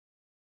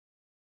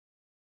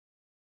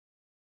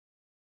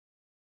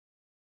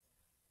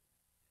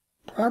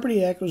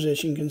Property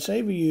acquisition can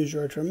save a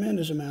user a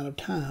tremendous amount of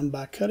time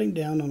by cutting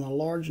down on a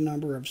large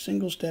number of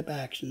single-step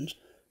actions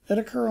that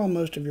occur on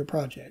most of your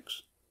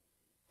projects.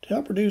 To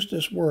help reduce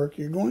this work,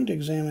 you're going to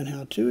examine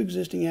how two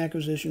existing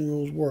acquisition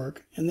rules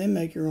work and then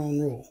make your own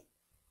rule.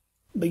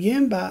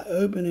 Begin by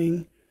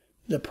opening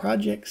the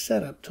Project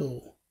Setup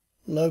tool,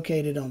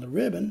 located on the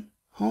Ribbon,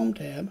 Home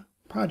tab,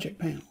 Project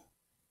panel.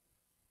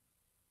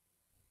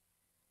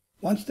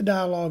 Once the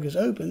dialog is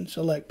open,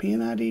 select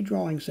P&ID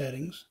Drawing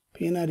Settings,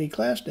 P&ID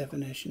Class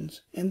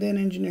Definitions, and then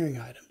Engineering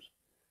Items.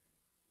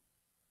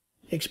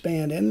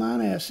 Expand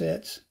Inline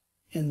Assets,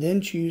 and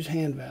then choose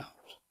Hand Valves.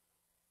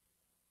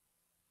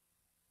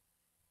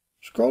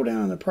 Scroll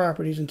down in the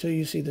properties until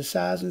you see the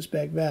size and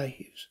spec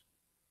values.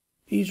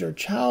 These are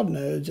child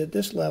nodes at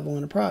this level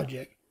in a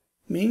project,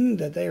 meaning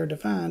that they are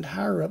defined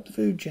higher up the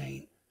food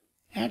chain,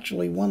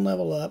 actually one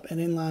level up in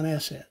inline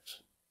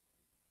assets.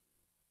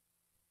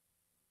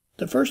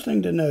 The first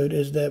thing to note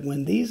is that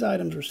when these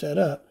items were set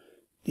up,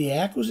 the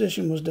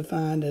acquisition was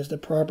defined as the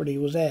property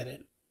was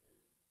added.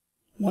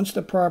 Once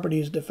the property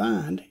is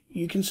defined,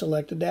 you can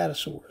select a data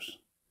source.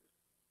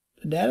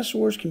 The data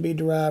source can be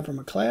derived from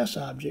a class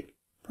object,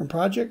 from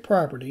project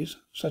properties,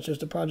 such as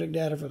the project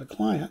data for the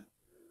client,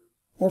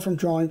 or from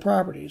drawing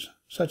properties,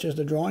 such as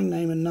the drawing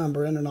name and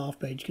number and an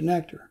off-page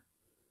connector.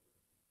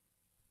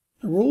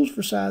 The rules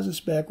for size and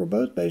spec were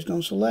both based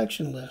on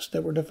selection lists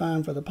that were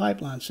defined for the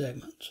pipeline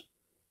segments.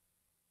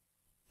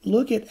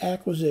 Look at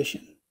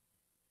Acquisition.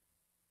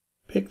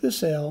 Pick the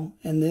cell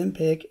and then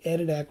pick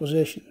Edit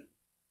Acquisition.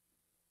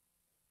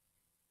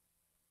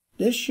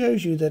 This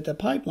shows you that the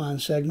pipeline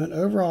segment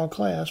overall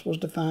class was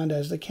defined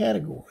as the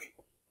category,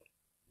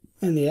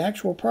 and the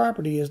actual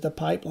property is the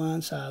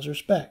pipeline size or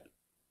spec.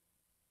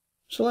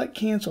 Select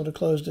Cancel to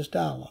close this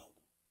dialog.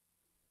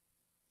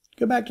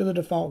 Go back to the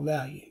default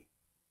value.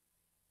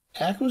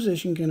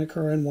 Acquisition can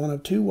occur in one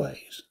of two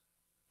ways.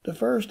 The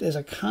first is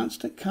a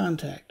constant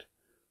contact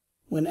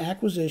when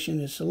acquisition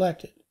is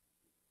selected.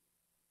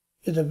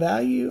 If the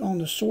value on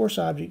the source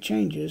object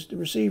changes, the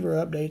receiver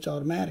updates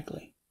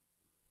automatically.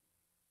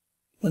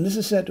 When this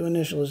is set to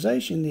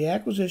initialization, the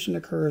acquisition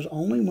occurs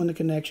only when the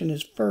connection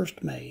is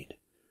first made.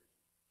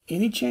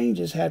 Any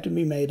changes have to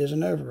be made as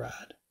an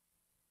override.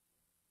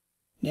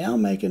 Now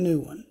make a new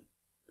one.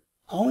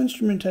 All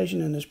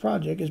instrumentation in this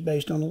project is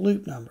based on a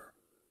loop number.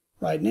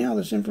 Right now,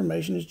 this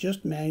information is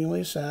just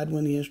manually assigned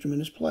when the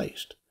instrument is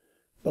placed.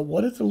 But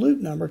what if the loop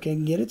number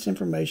can get its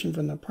information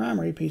from the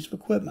primary piece of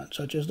equipment,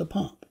 such as the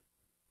pump?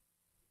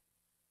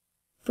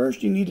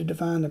 First, you need to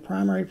define the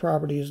primary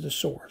property as the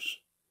source.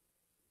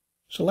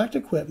 Select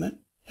Equipment,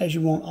 as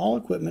you want all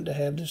equipment to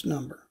have this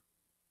number.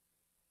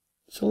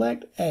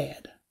 Select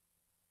Add.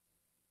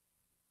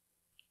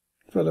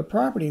 For the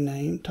property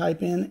name,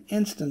 type in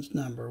Instance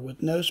Number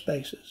with no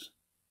spaces.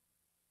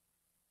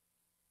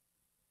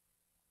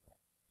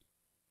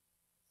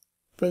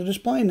 For the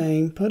display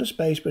name, put a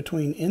space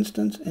between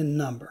Instance and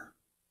Number.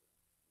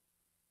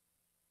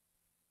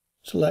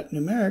 Select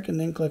Numeric and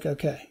then click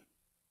OK.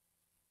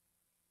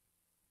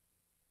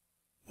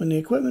 When the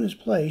equipment is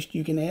placed,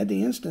 you can add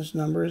the instance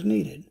number as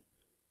needed.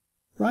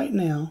 Right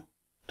now,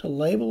 to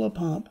label a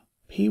pump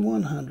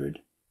P100,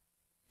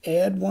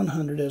 add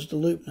 100 as the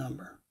loop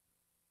number.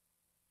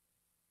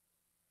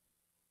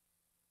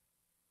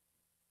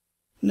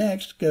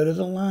 Next, go to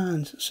the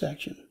Lines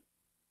section.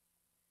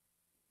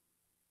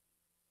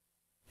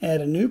 Add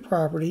a new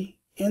property,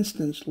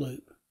 Instance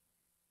Loop.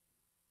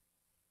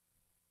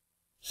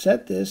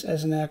 Set this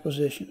as an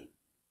acquisition.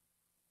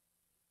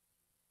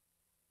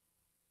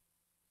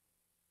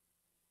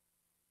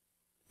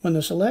 When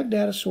the Select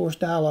Data Source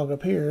dialog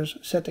appears,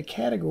 set the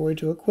category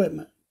to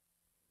Equipment.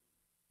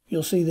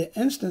 You'll see the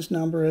instance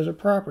number as a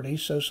property,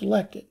 so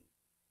select it.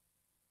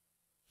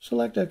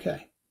 Select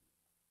OK.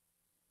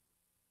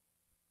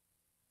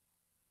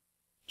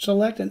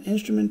 Select an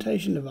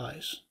instrumentation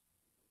device.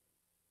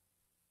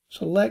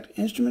 Select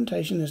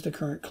Instrumentation as the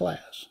current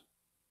class.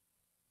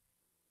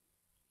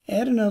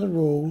 Add another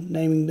rule,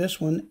 naming this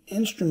one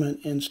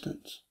Instrument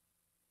Instance.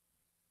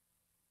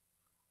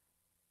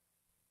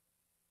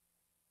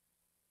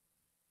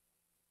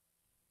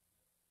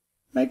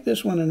 Make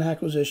this one an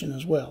acquisition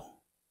as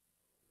well.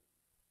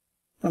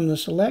 From the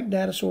Select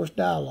Data Source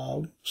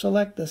dialog,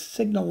 select the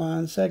Signal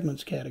Line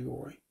Segments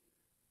category.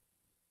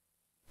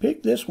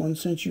 Pick this one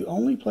since you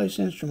only place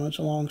instruments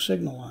along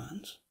signal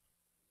lines.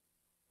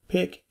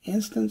 Pick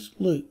Instance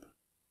Loop.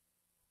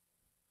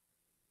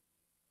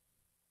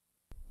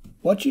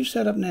 What you've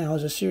set up now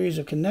is a series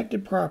of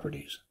connected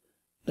properties.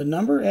 The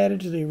number added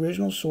to the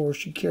original source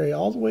should carry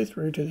all the way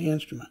through to the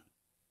instrument.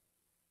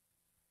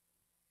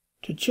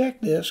 To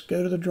check this,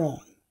 go to the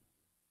drawing.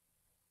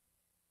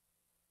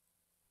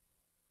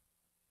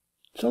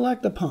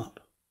 Select the pump.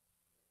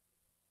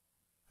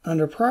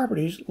 Under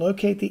Properties,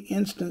 locate the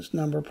Instance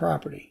Number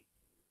property.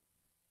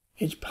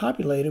 It's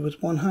populated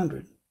with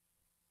 100.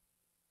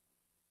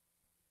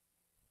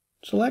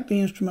 Select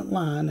the instrument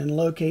line and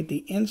locate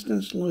the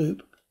Instance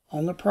Loop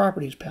on the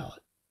Properties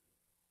palette.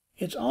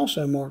 It's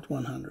also marked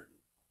 100.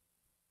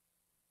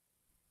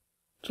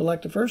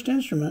 Select the first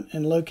instrument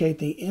and locate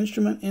the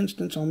instrument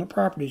instance on the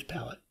Properties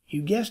palette.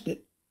 You guessed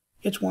it,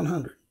 it's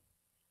 100.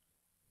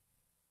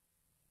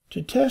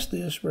 To test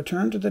this,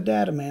 return to the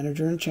Data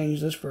Manager and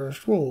change this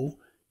first rule,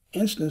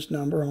 instance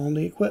number on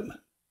the equipment.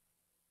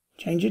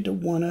 Change it to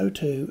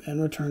 102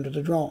 and return to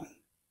the drawing.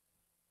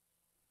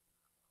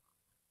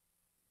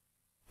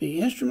 The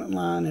instrument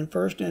line and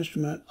first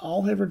instrument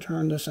all have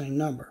returned the same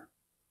number.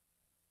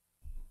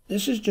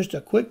 This is just a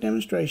quick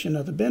demonstration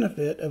of the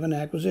benefit of an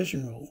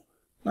acquisition rule.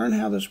 Learn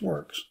how this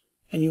works,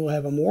 and you will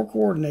have a more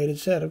coordinated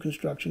set of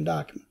construction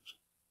documents.